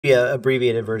Yeah,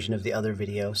 abbreviated version of the other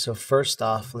video. So first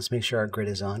off, let's make sure our grid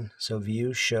is on. So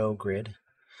view, show, grid.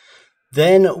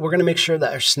 Then we're going to make sure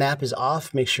that our snap is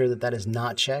off. Make sure that that is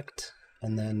not checked.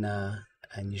 And then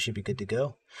and you should be good to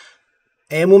go.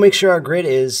 And we'll make sure our grid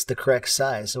is the correct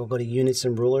size. So we'll go to units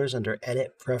and rulers under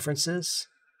edit preferences.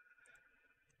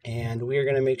 And we are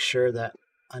going to make sure that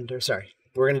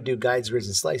we're going to do guides, grids,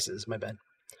 and slices. My bad.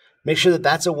 Make sure that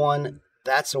that's a 1,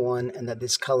 that's a 1, and that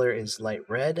this color is light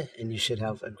red, and you should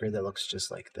have a grid that looks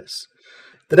just like this.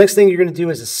 The next thing you're going to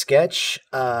do is a sketch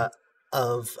of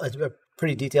a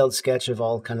pretty detailed sketch of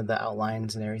all kind of the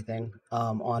outlines and everything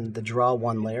on the Draw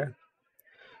 1 layer.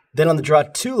 Then on the Draw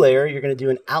 2 layer, you're going to do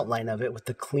an outline of it with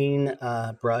the clean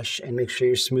brush, and make sure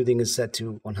your smoothing is set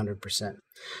to 100%.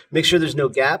 Make sure there's no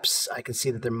gaps. I can see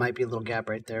that there might be a little gap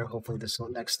right there. Hopefully this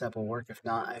next step will work. If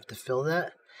not, I have to fill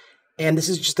that. And this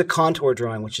is just the contour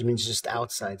drawing, which means just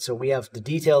outside. So we have the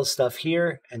details stuff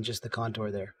here and just the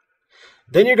contour there.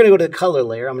 Then you're going to go to the color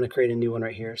layer. I'm going to create a new one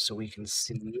right here so we can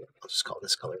see. I'll just call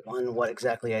this color 1, what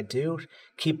exactly I do.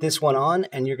 Keep this one on,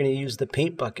 and you're going to use the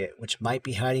paint bucket, which might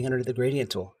be hiding under the gradient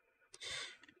tool.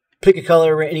 Pick a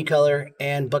color, any color,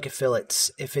 and bucket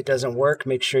fillets. If it doesn't work,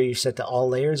 make sure you set to all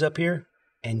layers up here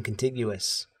and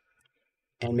contiguous.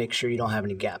 And make sure you don't have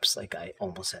any gaps, like I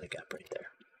almost had a gap right there.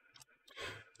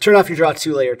 Turn off your Draw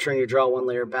 2 layer, turn your Draw 1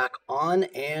 layer back on,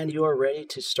 and you are ready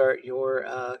to start your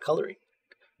coloring.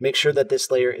 Make sure that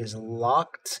this layer is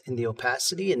locked in the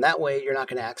opacity, and that way you're not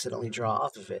going to accidentally draw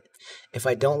off of it. If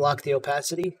I don't lock the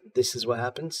opacity, this is what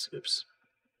happens. Oops.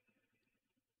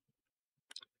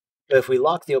 If we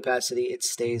lock the opacity, it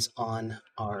stays on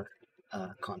our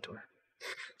contour.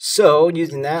 So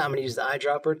using that, I'm going to use the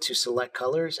eyedropper to select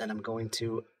colors, and I'm going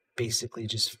to basically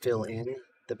just fill in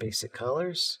the basic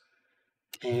colors.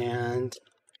 And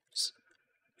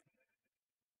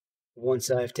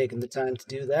once I've taken the time to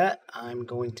do that, I'm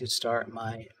going to start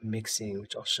my mixing,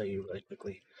 which I'll show you really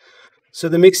quickly. So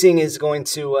the mixing is going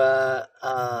to,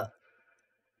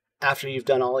 after you've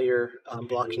done all your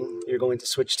blocking, you're going to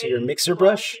switch to your mixer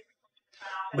brush,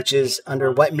 which is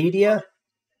under wet media.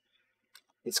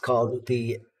 It's called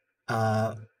the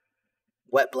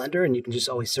wet blender, and you can just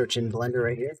always search in blender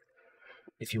right here.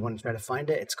 If you want to try to find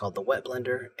it, it's called the wet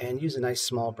blender, and use a nice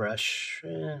small brush,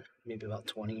 maybe about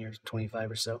 20 or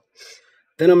 25 or so.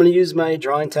 Then I'm going to use my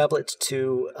drawing tablet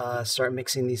to start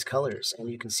mixing these colors, and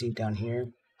you can see down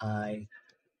here, I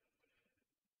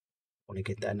want to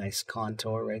get that nice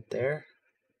contour right there.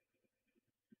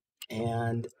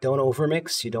 And don't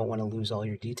overmix, you don't want to lose all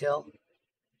your detail,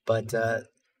 but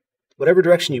whatever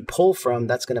direction you pull from,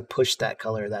 that's going to push that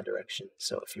color that direction.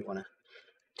 So if you want to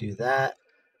do that,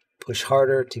 push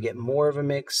harder to get more of a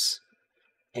mix,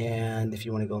 and if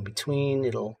you want to go in between,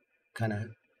 it'll kind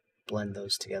of blend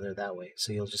those together that way.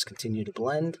 So you'll just continue to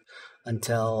blend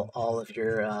until all of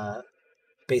your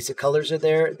basic colors are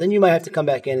there. Then you might have to come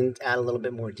back in and add a little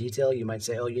bit more detail. You might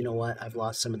say, oh, you know what, I've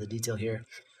lost some of the detail here.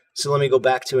 So let me go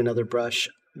back to another brush,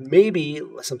 maybe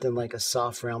something like a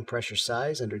soft round pressure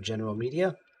size under general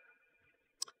media.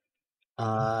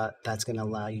 That's going to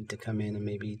allow you to come in and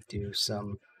maybe do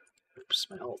some. Oops,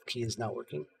 my Alt key is not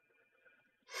working.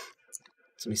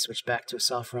 So let me switch back to a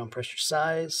soft round pressure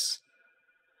size.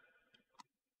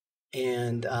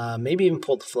 And maybe even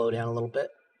pull the flow down a little bit.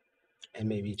 And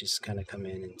maybe just kind of come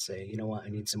in and say, you know what, I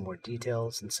need some more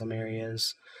details in some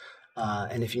areas.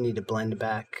 And if you need to blend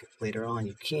back later on,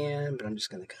 you can. But I'm just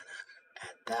going to kind of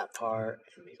add that part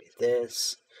and maybe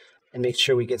this. And make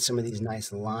sure we get some of these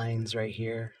nice lines right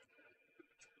here.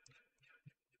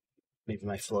 Maybe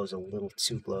my flow is a little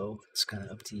too low. It's kind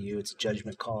of up to you. It's a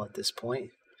judgment call at this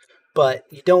point. But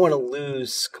you don't want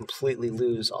to completely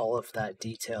lose all of that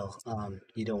detail.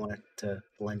 You don't want it to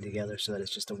blend together so that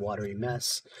it's just a watery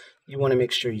mess. You want to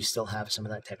make sure you still have some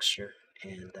of that texture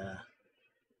and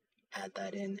add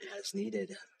that in as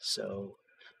needed. So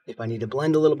if I need to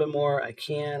blend a little bit more, I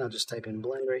can. I'll just type in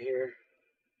blend right here.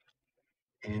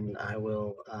 And I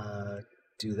will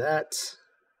do that.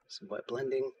 Some wet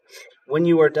blending. When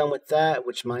you are done with that,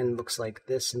 which mine looks like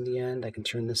this in the end, I can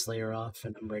turn this layer off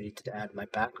and I'm ready to add my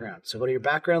background. So go to your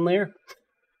background layer,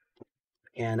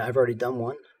 and I've already done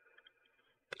one,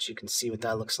 but you can see what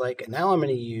that looks like. And now I'm going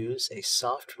to use a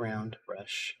soft round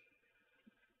brush.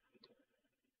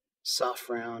 Soft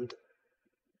round,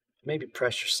 maybe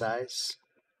pressure size.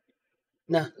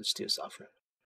 No, let's do a soft round.